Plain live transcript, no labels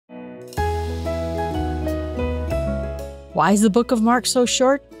Why is the book of Mark so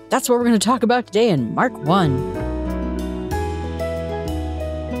short? That's what we're going to talk about today in Mark 1.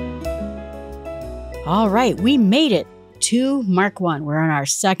 All right, we made it to Mark 1. We're on our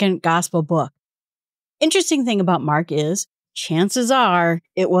second gospel book. Interesting thing about Mark is, chances are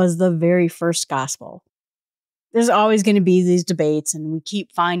it was the very first gospel. There's always going to be these debates, and we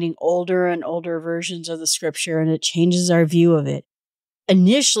keep finding older and older versions of the scripture, and it changes our view of it.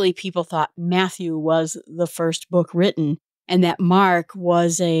 Initially, people thought Matthew was the first book written, and that Mark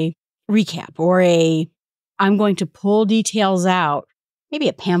was a recap or I'm going to pull details out, maybe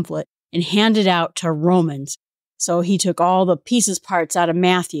a pamphlet, and hand it out to Romans. So he took all the pieces parts out of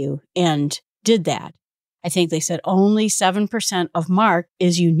Matthew and did that. I think they said only 7% of Mark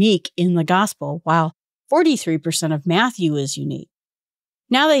is unique in the gospel, while 43% of Matthew is unique.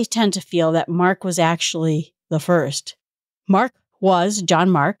 Now they tend to feel that Mark was actually the first. Mark was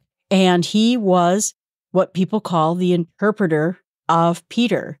John Mark, and he was what people call the interpreter of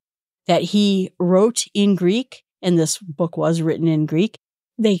Peter, that he wrote in Greek, and this book was written in Greek.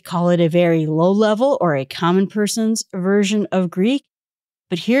 They call it a very low level or a common person's version of Greek.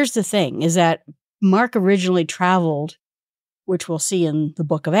 But here's the thing, is that Mark originally traveled, which we'll see in the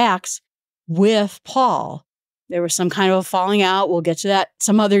book of Acts, with Paul. There was some kind of a falling out. We'll get to that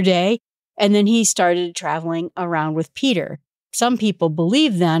some other day. And then he started traveling around with Peter. Some people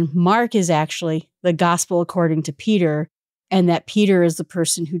believe then Mark is actually the gospel according to Peter, and that Peter is the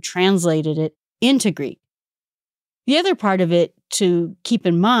person who translated it into Greek. The other part of it to keep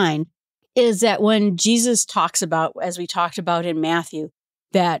in mind is that when Jesus talks about, as we talked about in Matthew,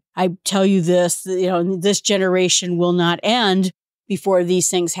 that I tell you this, this generation will not end before these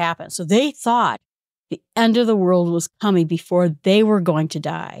things happen. So they thought the end of the world was coming before they were going to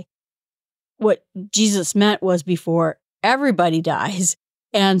die. What Jesus meant was before everybody dies.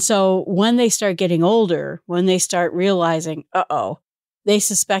 And so when they start getting older, when they start realizing, they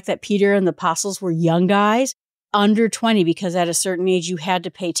suspect that Peter and the apostles were young guys under 20, because at a certain age you had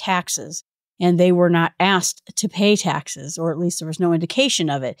to pay taxes, and they were not asked to pay taxes, or at least there was no indication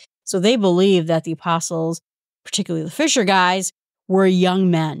of it. So they believed that the apostles, particularly the fisher guys, were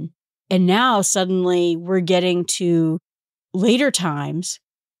young men. And now suddenly we're getting to later times.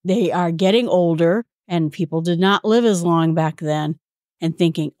 They are getting older, and people did not live as long back then, and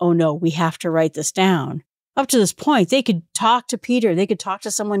thinking, oh no, we have to write this down. Up to this point, they could talk to Peter. They could talk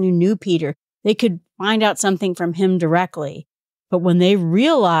to someone who knew Peter. They could find out something from him directly. But when they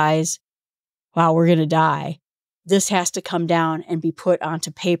realize, wow, we're going to die, this has to come down and be put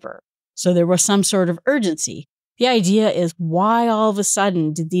onto paper. So there was some sort of urgency. The idea is, why all of a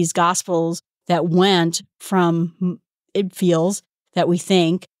sudden did these gospels that went from, it feels that we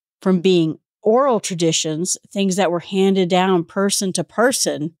think, from being oral traditions, things that were handed down person to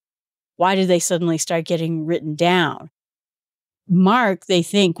person, why did they suddenly start getting written down? Mark, they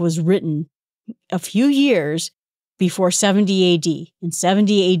think, was written a few years before 70 AD. In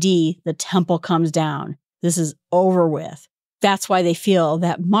 70 AD, the temple comes down. This is over with. That's why they feel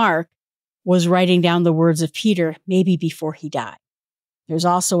that Mark was writing down the words of Peter maybe before he died. There's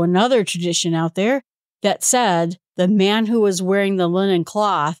also another tradition out there that said the man who was wearing the linen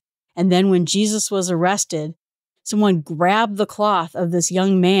cloth, and then when Jesus was arrested, someone grabbed the cloth of this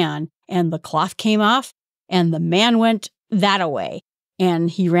young man, and the cloth came off, and the man went that-a-way, and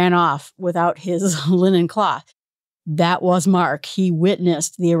he ran off without his linen cloth. That was Mark. He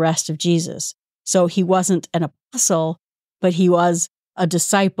witnessed the arrest of Jesus. So he wasn't an apostle, but he was a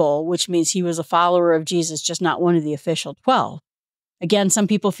disciple, which means he was a follower of Jesus, just not one of the official 12. Again, some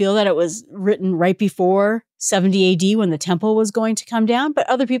people feel that it was written right before 70 AD when the temple was going to come down, but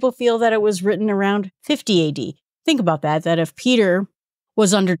other people feel that it was written around 50 AD. Think about that if Peter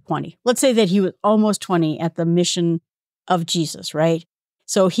was under 20, let's say that he was almost 20 at the mission of Jesus, right?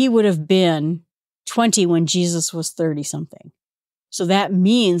 So he would have been 20 when Jesus was 30-something. So that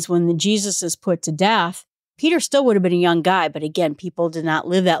means when Jesus is put to death, Peter still would have been a young guy, but again, people did not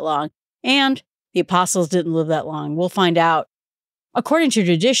live that long, and the apostles didn't live that long. We'll find out, according to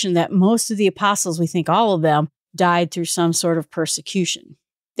tradition, that most of the apostles, we think all of them, died through some sort of persecution.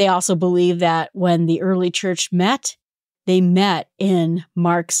 They also believe that when the early church met, they met in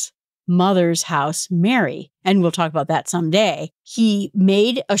Mark's mother's house, Mary, and we'll talk about that someday. He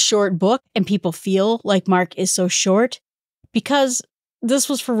made a short book, and people feel like Mark is so short because this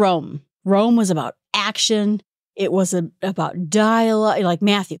was for Rome. Rome was about action. It was about dialogue, like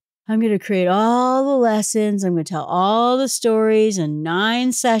Matthew. I'm going to create all the lessons. I'm going to tell all the stories in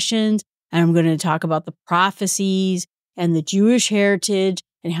 9 sessions. And I'm going to talk about the prophecies and the Jewish heritage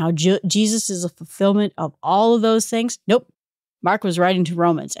and how Jesus is a fulfillment of all of those things. Nope. Mark was writing to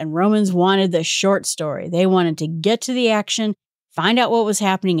Romans, and Romans wanted the short story. They wanted to get to the action, find out what was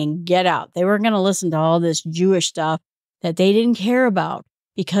happening, and get out. They weren't going to listen to all this Jewish stuff that they didn't care about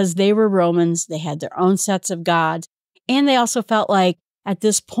because they were Romans. They had their own sets of gods. And they also felt like at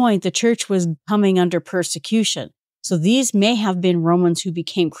this point, the church was coming under persecution. So these may have been Romans who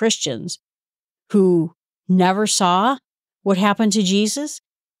became Christians who never saw what happened to Jesus,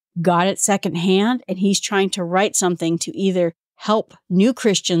 got it secondhand, and he's trying to write something to either help new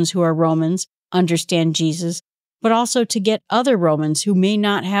Christians who are Romans understand Jesus, but also to get other Romans who may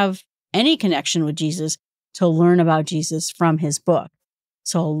not have any connection with Jesus to learn about Jesus from his book.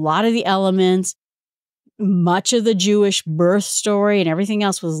 So a lot of the elements, much of the Jewish birth story and everything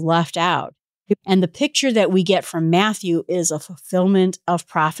else was left out. And the picture that we get from Matthew is a fulfillment of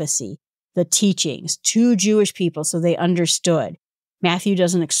prophecy, the teachings to Jewish people so they understood. Matthew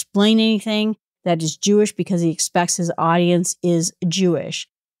doesn't explain anything that is Jewish because he expects his audience is Jewish.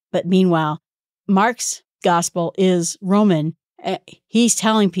 But meanwhile, Mark's gospel is Roman. He's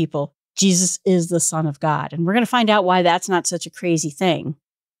telling people Jesus is the Son of God. And we're going to find out why that's not such a crazy thing.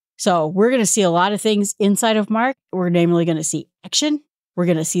 So we're going to see a lot of things inside of Mark. We're namely going to see action. We're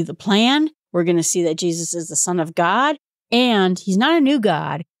going to see the plan. We're going to see that Jesus is the Son of God. And he's not a new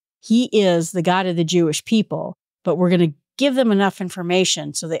God. He is the God of the Jewish people. But we're going to give them enough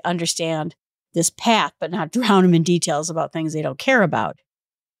information so they understand this path, but not drown them in details about things they don't care about.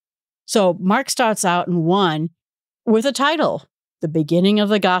 So Mark starts out in 1 with a title, The Beginning of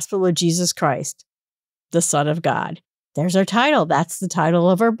the Gospel of Jesus Christ, the Son of God. There's our title. That's the title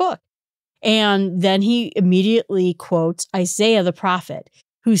of our book. And then he immediately quotes Isaiah the prophet,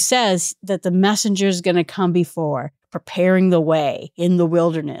 who says that the messenger is going to come before, preparing the way in the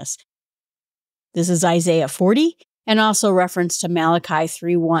wilderness. This is Isaiah 40 and also reference to Malachi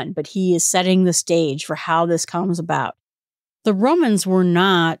 3:1, but he is setting the stage for how this comes about. The Romans were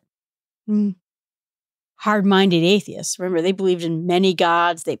not hard-minded atheists. Remember, they believed in many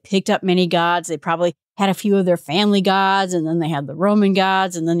gods. They picked up many gods. They probably had a few of their family gods, and then they had the Roman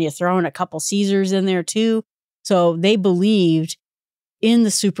gods, and then you throw in a couple Caesars in there too. So they believed in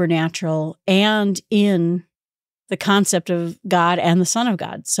the supernatural and in the concept of God and the Son of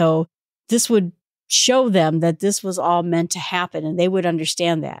God. So this would show them that this was all meant to happen, and they would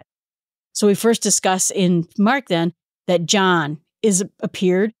understand that. So we first discuss in Mark then that John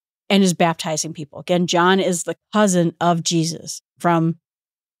appeared and is baptizing people. Again, John is the cousin of Jesus from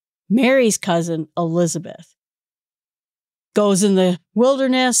Mary's cousin, Elizabeth. Goes in the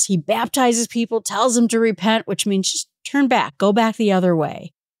wilderness, he baptizes people, tells them to repent, which means just turn back, go back the other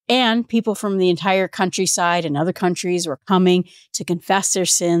way. And people from the entire countryside and other countries were coming to confess their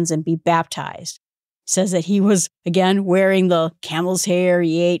sins and be baptized. Says that he was, again, wearing the camel's hair.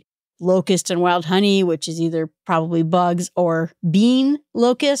 He ate locust and wild honey, which is either probably bugs or bean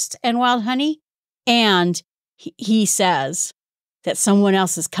locust and wild honey. And he says that someone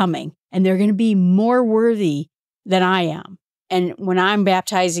else is coming and they're going to be more worthy than I am. And when I'm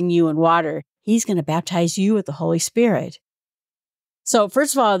baptizing you in water, he's going to baptize you with the Holy Spirit. So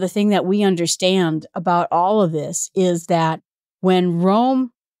first of all, the thing that we understand about all of this is that when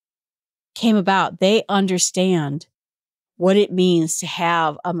Rome came about, they understand what it means to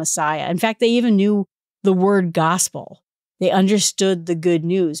have a Messiah. In fact, they even knew the word gospel. They understood the good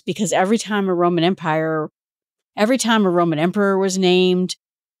news because every time a Roman emperor was named,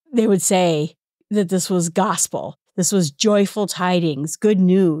 they would say that this was gospel. This was joyful tidings, good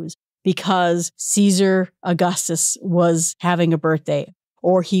news, because Caesar Augustus was having a birthday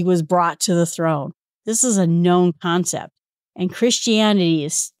or he was brought to the throne. This is a known concept. And Christianity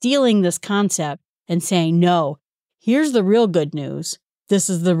is stealing this concept and saying, no, here's the real good news. This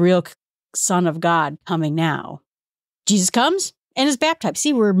is the real Son of God coming now. Jesus comes and is baptized.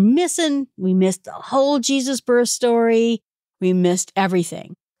 See, we missed the whole Jesus birth story. We missed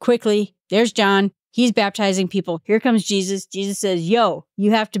everything. Quickly, there's John. He's baptizing people. Here comes Jesus. Jesus says, yo,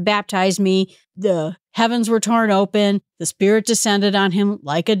 you have to baptize me. The heavens were torn open. The Spirit descended on him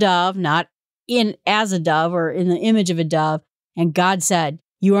like a dove, not in as a dove or in the image of a dove. And God said,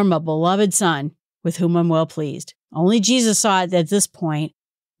 you are my beloved Son with whom I'm well pleased. Only Jesus saw it at this point,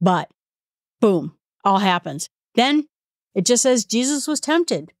 but boom, all happens. Then it just says Jesus was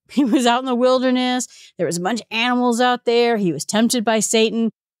tempted. He was out in the wilderness. There was a bunch of animals out there. He was tempted by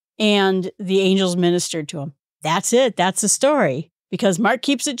Satan and the angels ministered to him. That's it. That's the story. Because Mark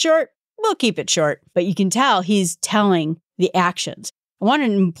keeps it short, we'll keep it short. But you can tell he's telling the actions. I wanted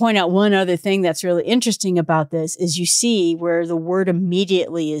to point out one other thing that's really interesting about this is you see where the word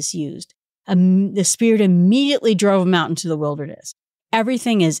immediately is used. The Spirit immediately drove him out into the wilderness.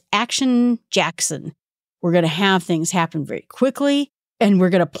 Everything is action Jackson. We're going to have things happen very quickly, and we're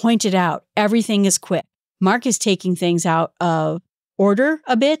going to point it out. Everything is quick. Mark is taking things out of order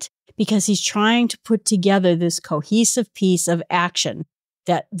a bit because he's trying to put together this cohesive piece of action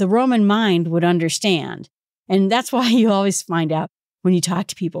that the Roman mind would understand. And that's why you always find out when you talk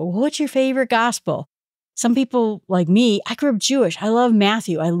to people, well, what's your favorite gospel? Some people like me, I grew up Jewish. I love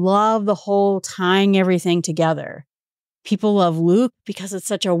Matthew. I love the whole tying everything together. People love Luke because it's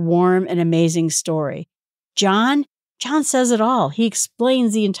such a warm and amazing story. John says it all. He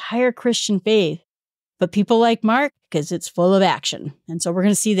explains the entire Christian faith. But people like Mark because it's full of action. And so we're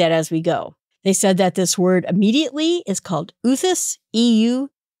going to see that as we go. They said that this word immediately is called euthus, E-U-T-H-U-S,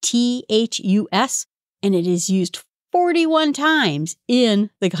 and it is used 41 times in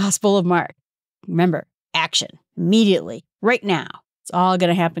the Gospel of Mark. Remember, action, immediately, right now. It's all going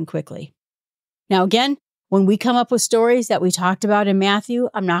to happen quickly. Now, again, when we come up with stories that we talked about in Matthew,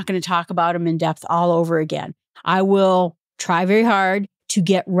 I'm not going to talk about them in depth all over again. I will try very hard to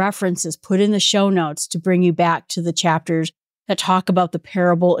get references put in the show notes to bring you back to the chapters that talk about the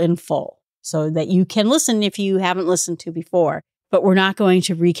parable in full so that you can listen if you haven't listened to before. But we're not going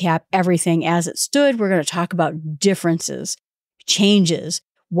to recap everything as it stood. We're going to talk about differences, changes,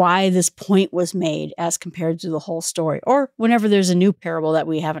 why this point was made as compared to the whole story, or whenever there's a new parable that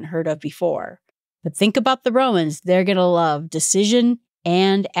we haven't heard of before. But think about the Romans. They're going to love decision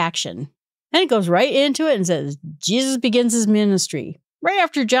and action. And it goes right into it and says, Jesus begins his ministry. Right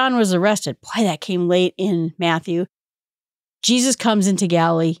after John was arrested. Boy, that came late in Matthew. Jesus comes into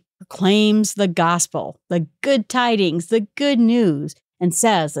Galilee, proclaims the gospel, the good tidings, the good news, and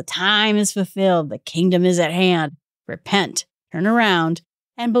says, the time is fulfilled, the kingdom is at hand. Repent, turn around,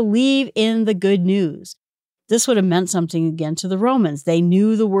 and believe in the good news. This would have meant something again to the Romans. They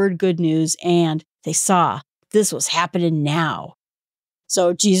knew the word good news, and they saw this was happening now.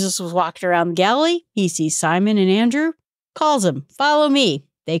 So Jesus was walking around Galilee. He sees Simon and Andrew, calls them, follow me.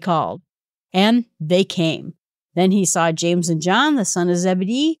 They called, and they came. Then he saw James and John, the son of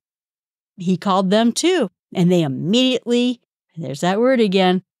Zebedee. He called them too, and they immediately, there's that word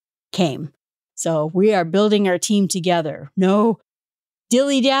again, came. So we are building our team together. No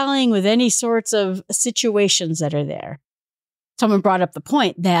dilly-dallying with any sorts of situations that are there. Someone brought up the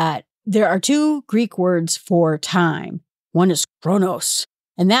point that there are two Greek words for time. One is chronos,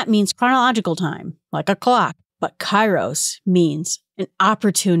 and that means chronological time, like a clock. But kairos means an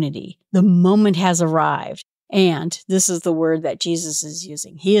opportunity. The moment has arrived. And this is the word that Jesus is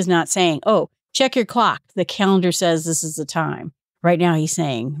using. He is not saying, oh, check your clock. The calendar says this is the time. Right now, he's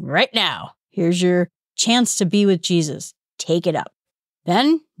saying, right now, here's your chance to be with Jesus. Take it up.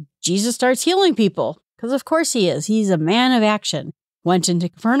 Then Jesus starts healing people, because of course he is. He's a man of action. Went into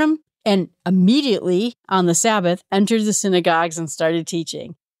Capernaum and immediately on the Sabbath entered the synagogues and started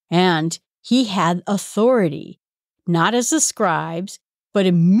teaching. And he had authority, not as the scribes, but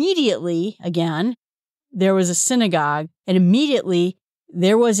immediately, again, there was a synagogue, and immediately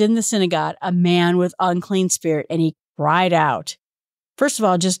there was in the synagogue a man with unclean spirit, and he cried out. First of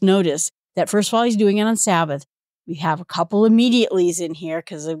all, just notice that first of all, he's doing it on Sabbath. We have a couple immediatelys in here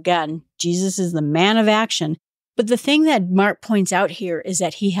because, again, Jesus is the man of action. But the thing that Mark points out here is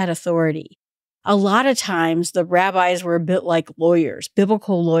that he had authority. A lot of times, the rabbis were a bit like lawyers,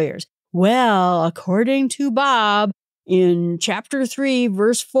 biblical lawyers. Well, according to Bob, in chapter 3,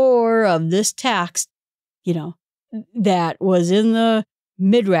 verse 4 of this text, that was in the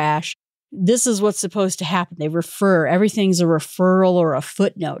Midrash, this is what's supposed to happen. They refer, everything's a referral or a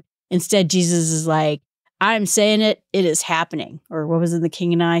footnote. Instead, Jesus is like, I'm saying it, it is happening. Or what was in The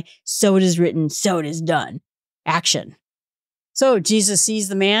King and I? So it is written, so it is done. Action. So Jesus sees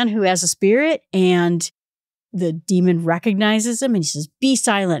the man who has a spirit, and the demon recognizes him, and he says, be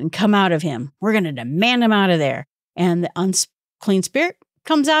silent and come out of him. We're going to demand him out of there. And the unclean spirit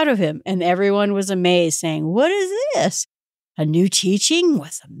comes out of him. And everyone was amazed, saying, what is this? A new teaching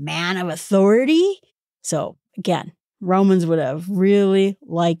with a man of authority? So again, Romans would have really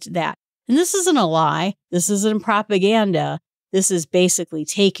liked that. And this isn't a lie. This isn't propaganda. This is basically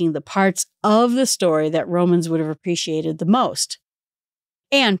taking the parts of the story that Romans would have appreciated the most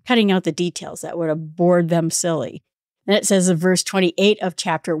and cutting out the details that would have bored them silly. And it says in verse 28 of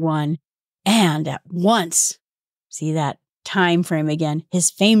chapter 1, and at once, see that time frame again, his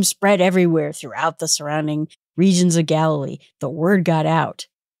fame spread everywhere throughout the surrounding regions of Galilee. The word got out.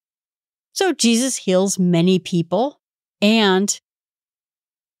 So Jesus heals many people and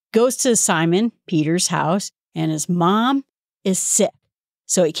goes to Simon Peter's house, and his mom is sick.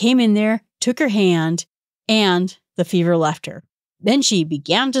 So he came in there, took her hand, and the fever left her. Then she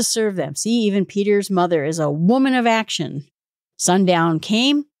began to serve them. See, even Peter's mother is a woman of action. Sundown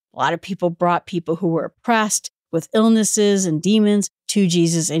came, A lot of people brought people who were oppressed with illnesses and demons to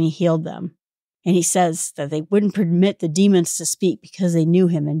Jesus, and he healed them. And he says that they wouldn't permit the demons to speak because they knew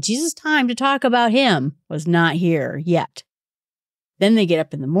him. And Jesus' time to talk about him was not here yet. Then they get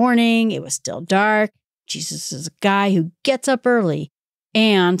up in the morning. It was still dark. Jesus is a guy who gets up early.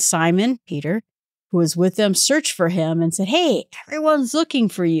 And Simon, Peter, who was with them, searched for him and said, "Hey, everyone's looking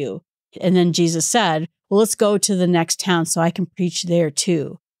for you." And then Jesus said, "Well, let's go to the next town so I can preach there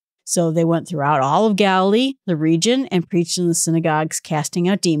too." So they went throughout all of Galilee, the region, and preached in the synagogues, casting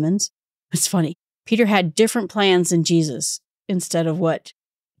out demons. It's funny. Peter had different plans than Jesus instead of what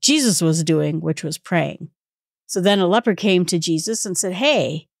Jesus was doing, which was praying. So then a leper came to Jesus and said,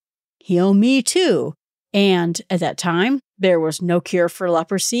 "Hey, heal me too." And at that time, there was no cure for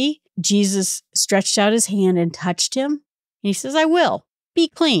leprosy. Jesus stretched out his hand and touched him. And he says, "I will. Be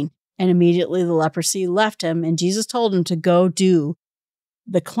clean." And immediately the leprosy left him. And Jesus told him to go do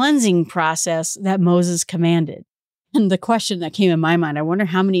the cleansing process that Moses commanded. And the question that came in my mind, I wonder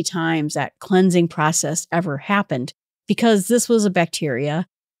how many times that cleansing process ever happened, because this was a bacteria,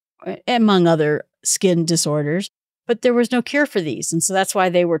 among other skin disorders, but there was no cure for these. And so that's why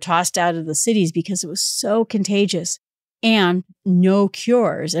they were tossed out of the cities, because it was so contagious and no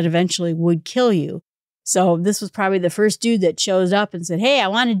cures, and eventually would kill you. So this was probably the first dude that shows up and said, "Hey, I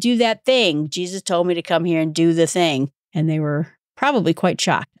want to do that thing. Jesus told me to come here and do the thing." And they were probably quite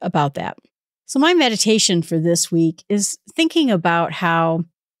shocked about that. So my meditation for this week is thinking about how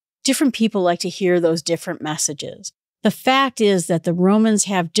different people like to hear those different messages. The fact is that the Romans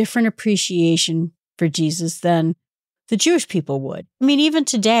have different appreciation for Jesus than the Jewish people would. I mean, even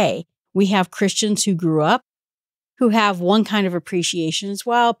today, we have Christians who grew up who have one kind of appreciation,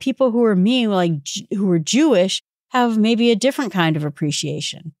 while people who are who are Jewish, have maybe a different kind of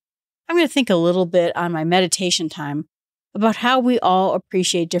appreciation. I'm going to think a little bit on my meditation time about how we all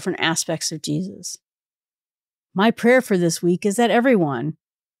appreciate different aspects of Jesus. My prayer for this week is that everyone,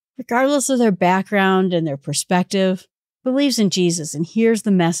 regardless of their background and their perspective, believes in Jesus and hears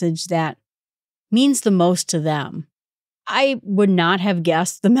the message that means the most to them. I would not have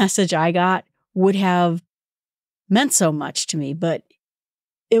guessed the message I got would have meant so much to me, but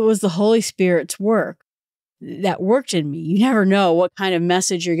it was the Holy Spirit's work that worked in me. You never know what kind of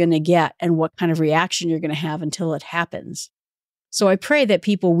message you're going to get and what kind of reaction you're going to have until it happens. So I pray that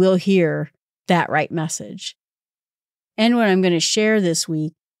people will hear that right message. And what I'm going to share this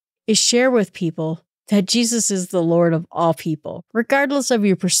week is share with people that Jesus is the Lord of all people, regardless of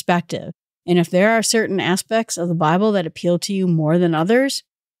your perspective. And if there are certain aspects of the Bible that appeal to you more than others,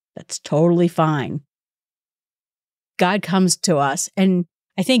 that's totally fine. God comes to us and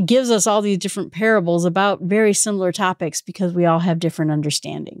I think gives us all these different parables about very similar topics because we all have different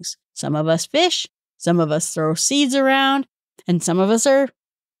understandings. Some of us fish, some of us throw seeds around, and some of us are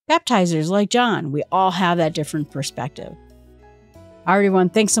baptizers like John. We all have that different perspective. All right, everyone,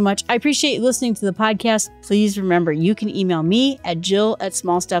 thanks so much. I appreciate you listening to the podcast. Please remember, you can email me at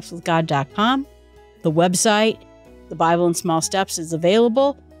jill@smallstepswithgod.com. The website, The Bible in Small Steps, is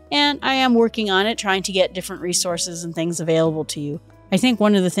available, and I am working on it, trying to get different resources and things available to you. I think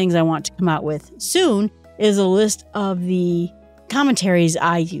one of the things I want to come out with soon is a list of the commentaries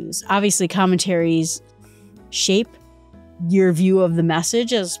I use. Obviously, commentaries shape your view of the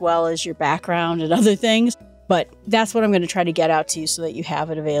message as well as your background and other things, but that's what I'm going to try to get out to you so that you have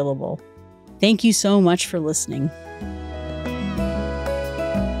it available. Thank you so much for listening.